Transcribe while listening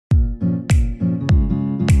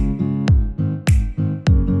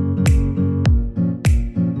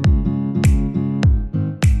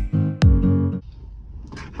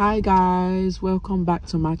Hi guys, welcome back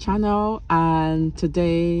to my channel, and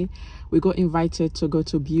today we got invited to go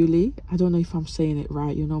to Beaulieu. I don't know if I'm saying it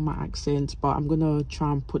right, you know my accent, but I'm gonna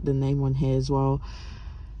try and put the name on here as well.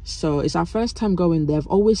 So it's our first time going there. I've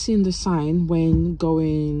always seen the sign when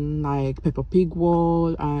going like Peppa Pig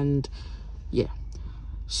World, and yeah,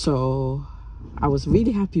 so I was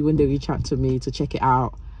really happy when they reached out to me to check it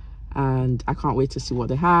out, and I can't wait to see what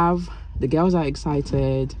they have. The girls are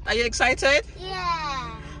excited. Are you excited? Yeah.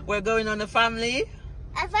 We're going on a family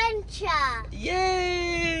adventure.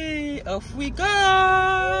 Yay! Off we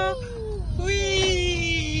go!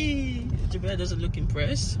 Whee! Jabea doesn't look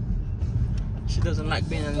impressed. She doesn't like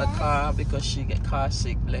being in the car because she get car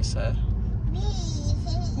sick, bless her.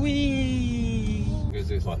 Whee! Because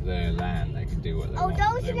it's like their land, they can do what they want.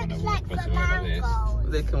 Those They look want to like walk across the road like this.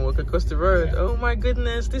 flamingos. They can walk across the road. Yeah. Oh my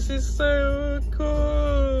goodness, this is so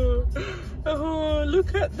cool! Oh,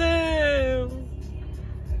 look at them!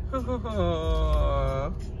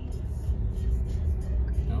 Oh.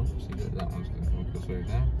 No, see that one's going to come across the road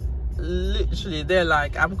now. Literally, they're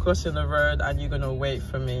like, I'm crossing the road and you're gonna wait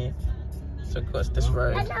for me to cross this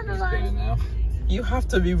road. Another It's one. going now. You have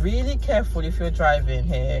to be really careful if you're driving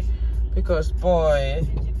here, because boy,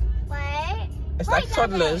 Wait. it's like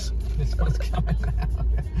toddlers. This one's coming now.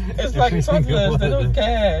 It's like toddlers, they don't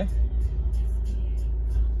care.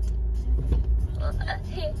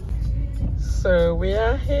 So we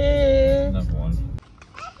are here. Another one.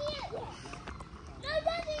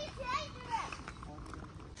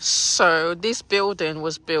 So this building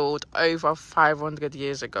was built over 500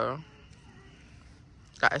 years ago.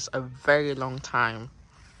 That is a very long time.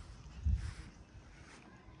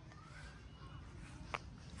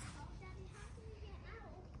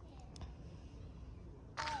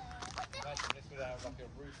 This would have like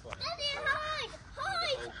a roof on it. Daddy, hide! The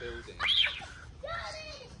Hide! whole building.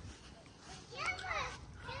 Daddy!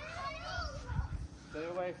 Stay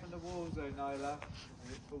away from the walls though, Nyla.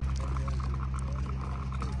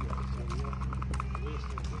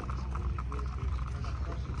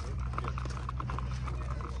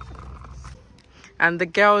 And the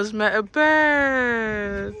girls met a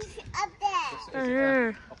bird. Up there.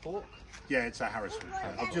 Yeah. A hawk? Yeah, it's a Harriswood.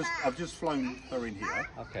 I've just flown her in here.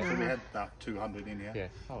 Okay. So we had about 200 in here. Yeah.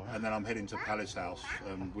 Oh, right. And then I'm heading to Palace House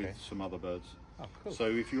with some other birds. Oh, cool. So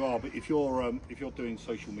if you're doing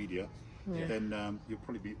social media, then you'll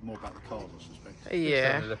probably be more about the cars, I suspect.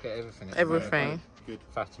 Yeah. Trying to look at everything. at the Everything. moment. Good.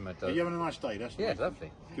 Fatima Are does. you having a nice day? That's Yeah, nice.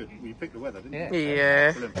 lovely. Good. Well, you picked the weather, didn't Yeah. you?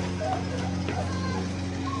 Yeah. Brilliant.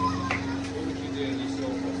 What would you do if you saw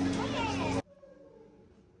one?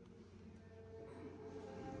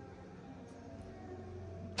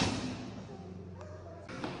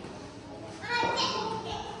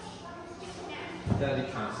 Daddy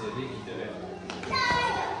can't see it, he can do it.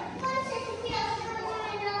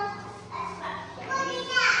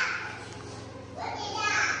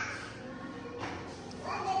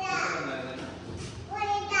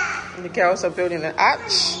 The girls are building an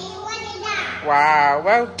arch. Wow,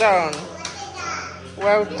 well done.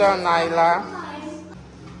 Well done, Nyla.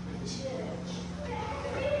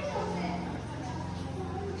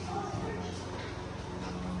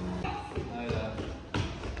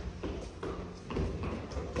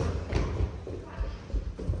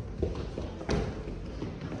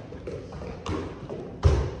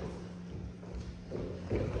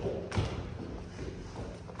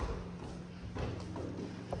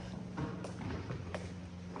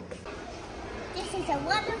 This is a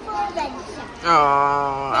wonderful adventure.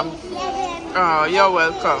 Oh, you're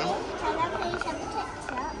welcome. Can I please have a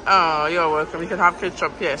picture? Oh, you're welcome. You can have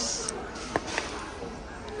ketchup, yes.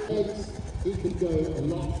 He could go a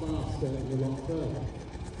lot faster and a lot further.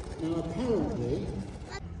 Now apparently,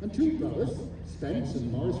 and two brothers, Spence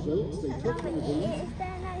and Morris Wilkes, they took one of these, Is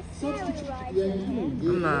there no substituted steering the right engine there? and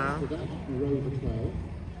gearbox No. for that and Rover 12,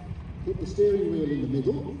 put the steering wheel in the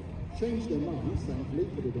middle, changed their minds, thankfully,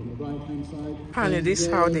 put it on the right-hand side. Apparently this is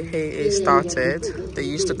how the hay started. They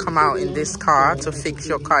used to come out in this car to fix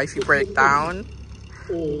your car if you break down.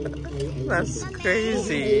 That's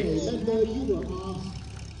crazy. Remember, you were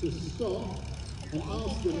asked to stop and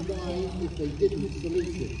ask them why, if they didn't salute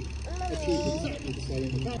you. Achieve exactly the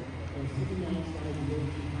same effect.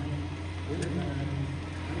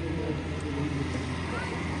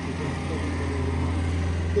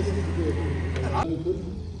 This is the vehicle.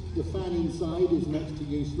 Open. The fan inside is next to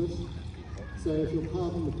useless. So if you'll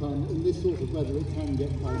pardon the pun, in this sort of weather it can get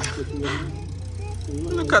quite sticky in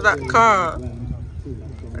there. Look at that car.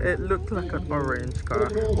 It looked like an orange car.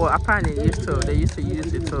 Well, apparently they used to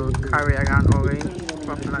use it to carry around orange,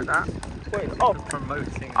 something like that. Wait, oh,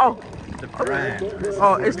 Promoting oh, the brand.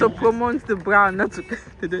 oh! It's to promote the brand. Not to,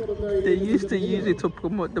 they used to use it to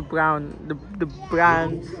promote the brand, the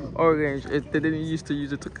brand orange. They didn't used to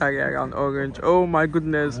use it to carry around orange. Oh my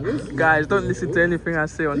goodness, guys! Don't listen to anything I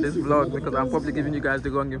say on this vlog because I'm probably giving you guys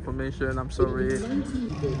the wrong information. I'm sorry.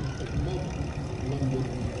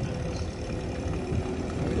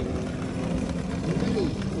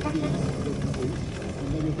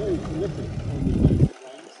 Very prolific on the banks of London.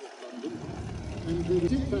 And there was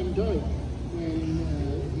Dick Van Dyke when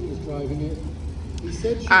he was driving it. He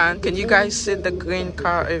said, And can you guys see the green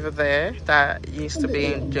car over there that used to be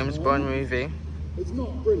in James Bond movie? it's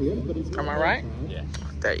not brilliant, but it's Am I right? Yeah.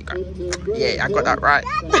 There you go. But, Yeah, I got that right.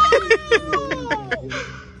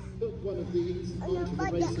 took one of these onto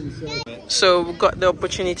the racing circuit. So we got the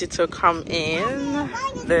opportunity to come in.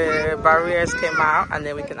 The barriers came out and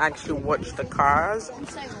then we can actually watch the cars.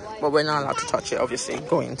 But we're not allowed to touch it, obviously.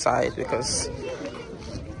 Go inside because...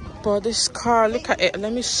 But this car, look at it.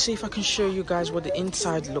 Let me see if I can show you guys what the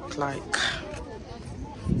inside looked like.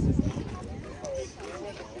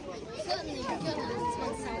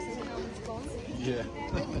 Yeah.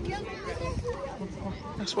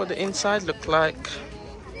 That's what the inside looked like.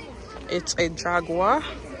 It's a Jaguar.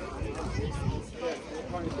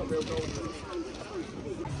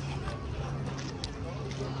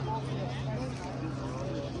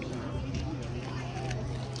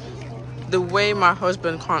 The way my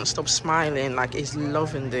husband can't stop smiling, like he's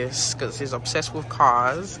loving this because he's obsessed with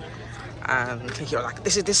cars. And you're like,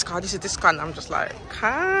 this is this car, this is this car. And I'm just like,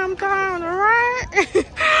 calm down, all right?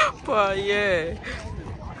 But yeah.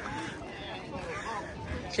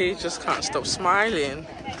 He just can't stop smiling.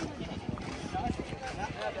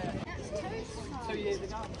 2 years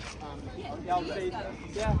ago.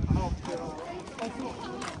 Yeah.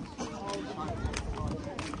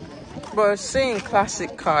 But seeing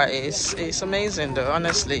classic car is amazing though,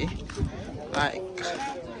 honestly. Like,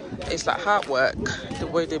 it's like hard work, the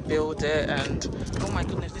way they build it, and oh my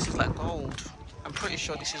goodness, this is like gold. I'm pretty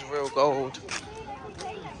sure this is real gold.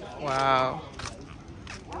 Wow.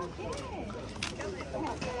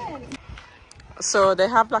 So they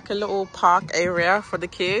have like a little park area for the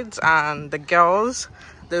kids, and the girls,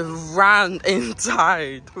 they ran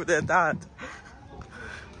inside with their dad.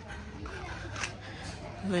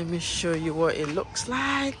 Let me show you what it looks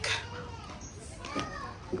like.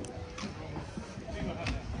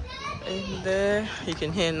 In there, you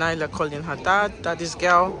can hear Nyla calling her dad, daddy's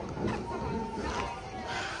girl.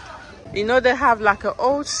 You know, they have like an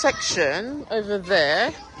old section over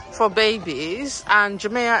there for babies, and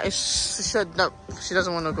Jamea she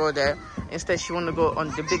doesn't want to go there. Instead, she want to go on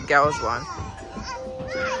the big girls one.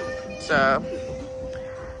 So,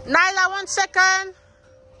 Nyla, 1 second.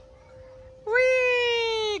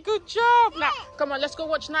 Whee! Good job. Now, come on, let's go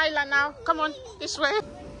watch Nyla now. Come on, this way.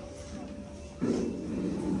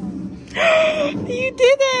 You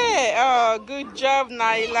did it! Oh, good job,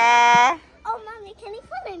 Nyla. Oh, Mommy, can you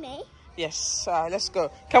follow me? Yes, let's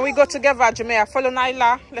go. Can we go together, Jamea? Follow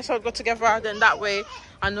Nyla. Let's all go together. Then that way,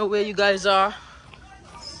 I know where you guys are.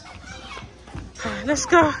 Let's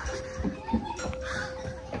go.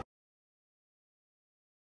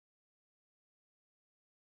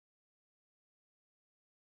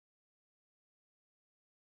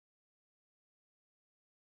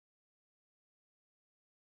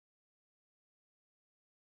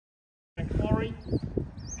 Quarry,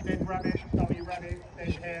 then rabbit, dummy rabbit,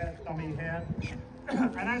 then hare, dummy hare.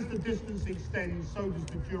 And as the distance extends, so does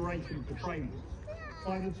the duration of the training.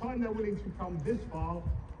 By the time they're willing to come this far,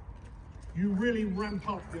 you really ramp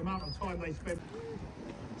up the amount of time they spend.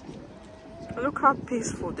 Look how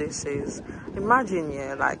peaceful this is. Imagine,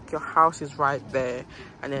 yeah, like your house is right there,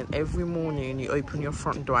 and then every morning you open your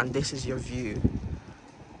front door and this is your view.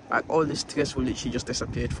 Like all the stress will literally just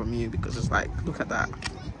disappeared from you because it's like, look at that.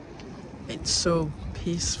 It's so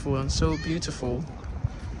peaceful and so beautiful.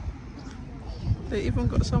 They even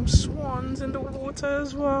got some swans in the water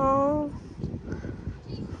as well.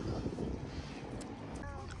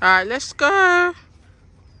 Alright, let's go.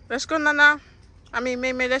 Let's go, Nana.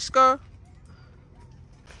 Mimi, let's go.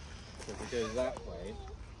 So if it goes that way,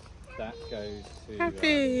 that goes to...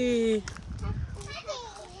 Happy.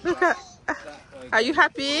 Look at... Are you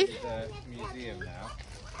happy? the museum now.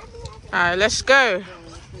 Alright, let's go.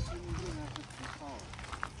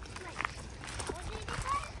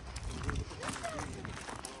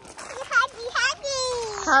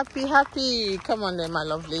 Happy, happy. Come on then, my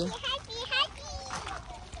lovely.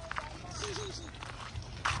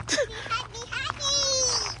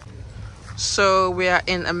 So we are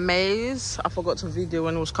in a maze. I forgot to video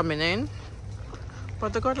when it was coming in.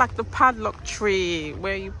 But they got like the padlock tree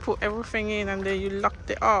where you put everything in and then you locked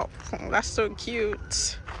it up. Oh, that's so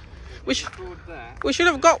cute. We should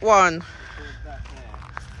have got one. That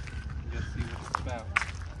there. Just see what it's about.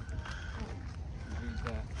 Read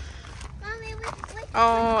that. Mommy,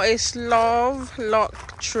 Oh, it's love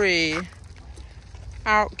lock tree.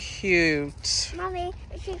 How cute. Mommy,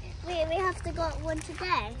 we have to got one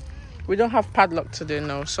today. We don't have padlock today,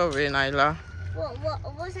 no. Sorry, Nyla.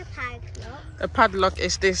 What's a padlock? A padlock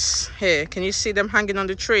is this here. Can you see them hanging on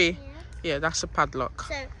the tree? Yeah. Yeah, that's a padlock.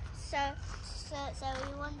 So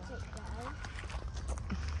we want it though.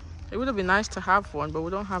 It would have been nice to have one, but we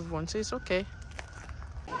don't have one, so it's okay.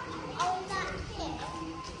 Oh, that's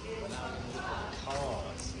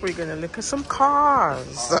it. We're gonna look at some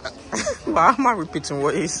cars. Why am I repeating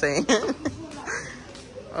what he's saying?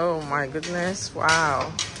 Oh my goodness!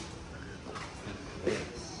 Wow.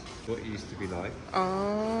 What it used to be like,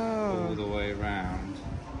 Oh. all the way around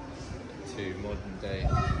to modern day.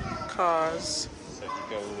 Cars. So if you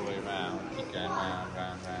go all the way around, keep going round.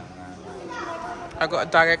 I got a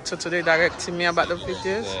director today directing me about the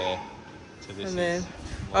videos. There. So this And then, is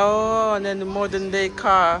oh, and then the modern day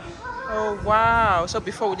car. Oh wow! So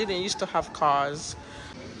before we didn't used to have cars.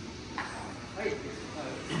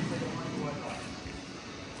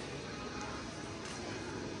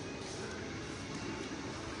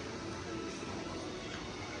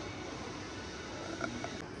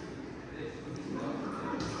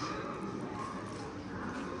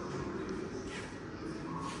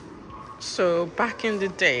 So back in the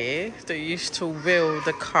day, they used to wheel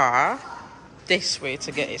the car this way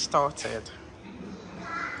to get it started.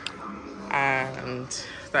 And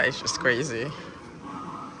that is just crazy.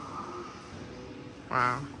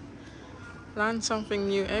 Wow. Learn something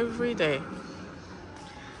new every day.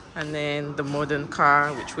 And then the modern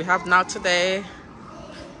car, which we have now today,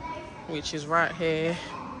 which is right here.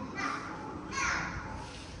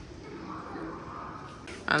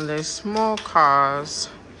 And there's small cars.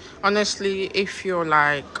 Honestly, if you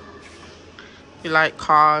like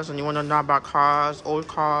cars and you want to know about cars, old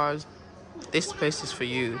cars, this place is for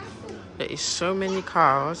you. There is so many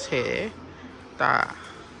cars here that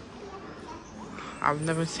I've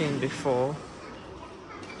never seen before.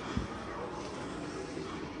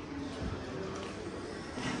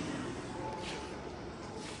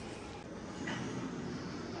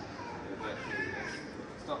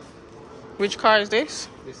 Which car is this?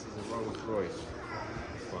 This is a Rolls Royce. This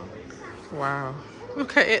one. Wow.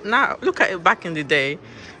 Look at it now. Look at it back in the day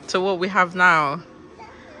to what we have now.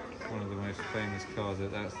 One of the most famous cars.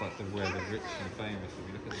 That's like where the rich and famous. If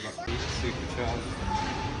you look at the these supercharged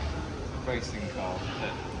racing car.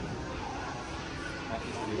 That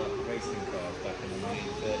used to be like racing cars back in the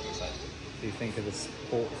 1930s. Like, if you think of the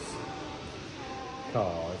sports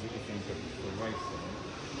cars, if you think of the racing.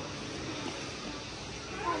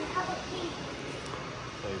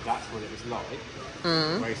 So that's what it was like,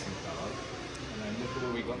 racing cars. And then look at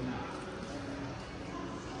what we got now.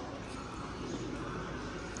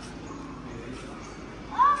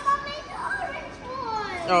 Oh, Mommy, the orange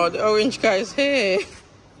one. Oh, the orange car is here.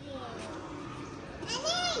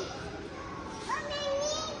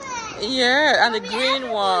 Yeah, and the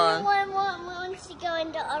green one. One wants to go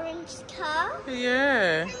in the orange car.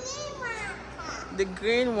 Yeah, the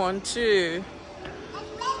green one too.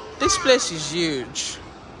 This place is huge.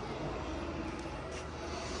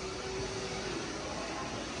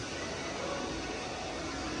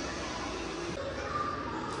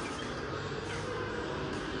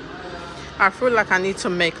 I feel like I need to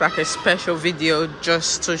make like a special video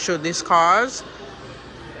just to show these cars,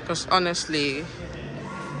 because honestly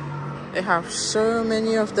they have so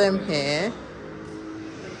many of them here.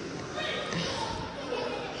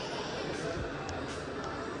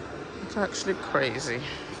 It's actually crazy.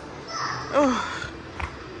 Oh,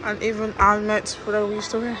 and even helmets that we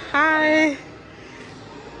used to wear. Hi!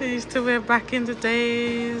 We used to wear back in the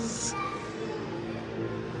days.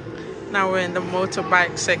 Now we're in the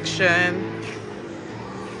motorbike section.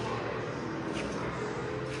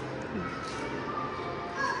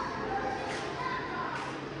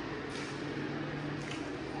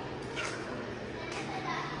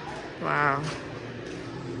 Wow.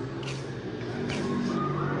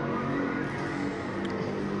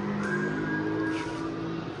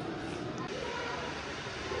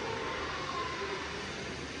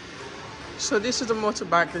 So this is the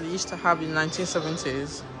motorbike that they used to have in the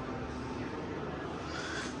 1970s.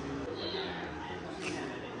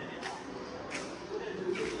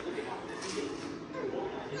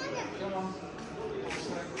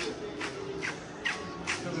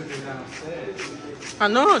 I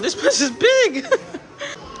know, this place is big.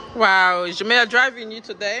 Wow, is Jamila driving you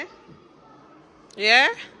today? Yeah?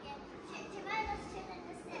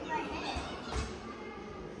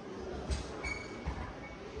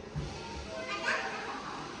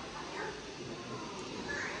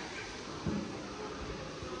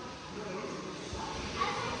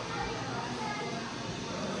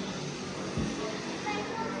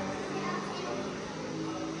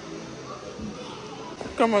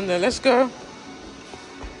 Come on then, let's go.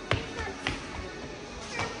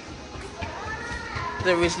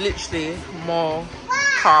 There is literally more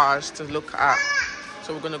cars to look at.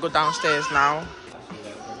 So we're gonna go downstairs now.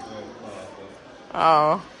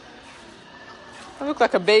 Oh. It looks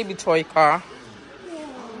like a baby toy car. Yeah.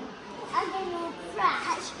 I don't know,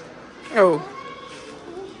 crash. Oh.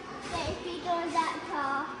 If you go in that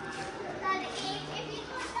car. Daddy, if you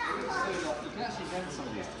go in that car. You can actually rent some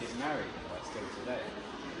of these to get married, like still today.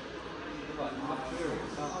 Like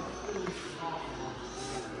luxurious, aren't they?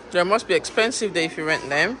 They must be expensive there if you rent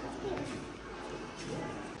them.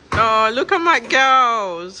 Oh, look at my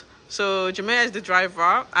girls. So Jamea is the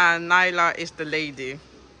driver and Nyla is the lady.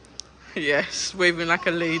 Yes, waving like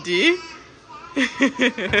a lady.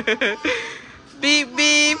 Beep,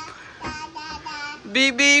 beep.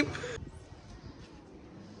 Beep, beep.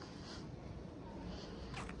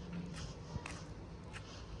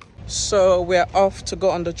 So we're off to go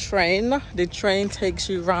on the train. The train takes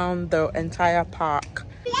you around the entire park.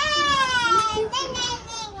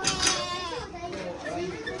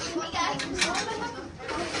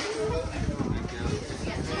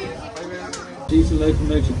 Diesel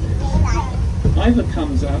locomotive wheels. Either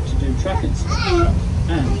comes out to do track inspection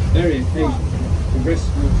and, very occasionally, the rest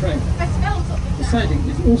of the train. The siding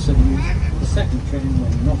is also used for the second train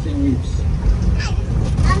when not in use.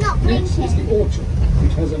 I'm not Next blinking. is the orchard,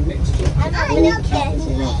 which has a mixture of I'm not all blinking. apples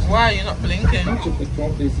and apples. Why are you not blinking? Much of the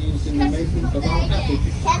crop is used in the making of our apple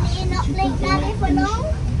juice. Can you not blink, Daddy, for long?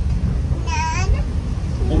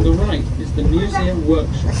 On the right is the museum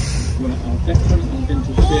workshop, where our veteran and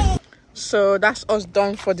vintage vehicles. So that's us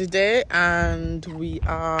done for the day and we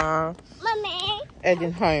are Mommy,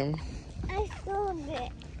 heading home. I saw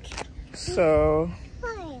it. So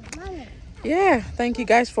Mommy. yeah, thank you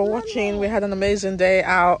guys for watching. We had an amazing day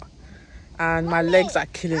out and my legs are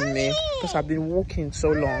killing me because I've been walking so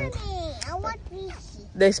long. Mommy, I want this.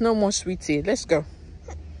 There's no more sweetie. Let's go.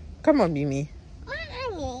 Come on, Mimi.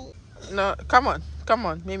 Mommy. No, come on,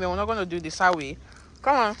 Mimi. We're not gonna do this, are we?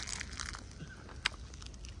 Come on.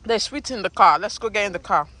 There's sweetie in the car. Let's go get in the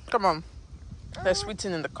car. Come on. There's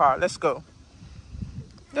sweetie in the car. Let's go.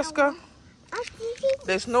 Let's go.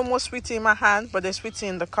 There's no more sweetie in my hand, but there's sweetie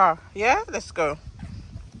in the car. Yeah? Let's go.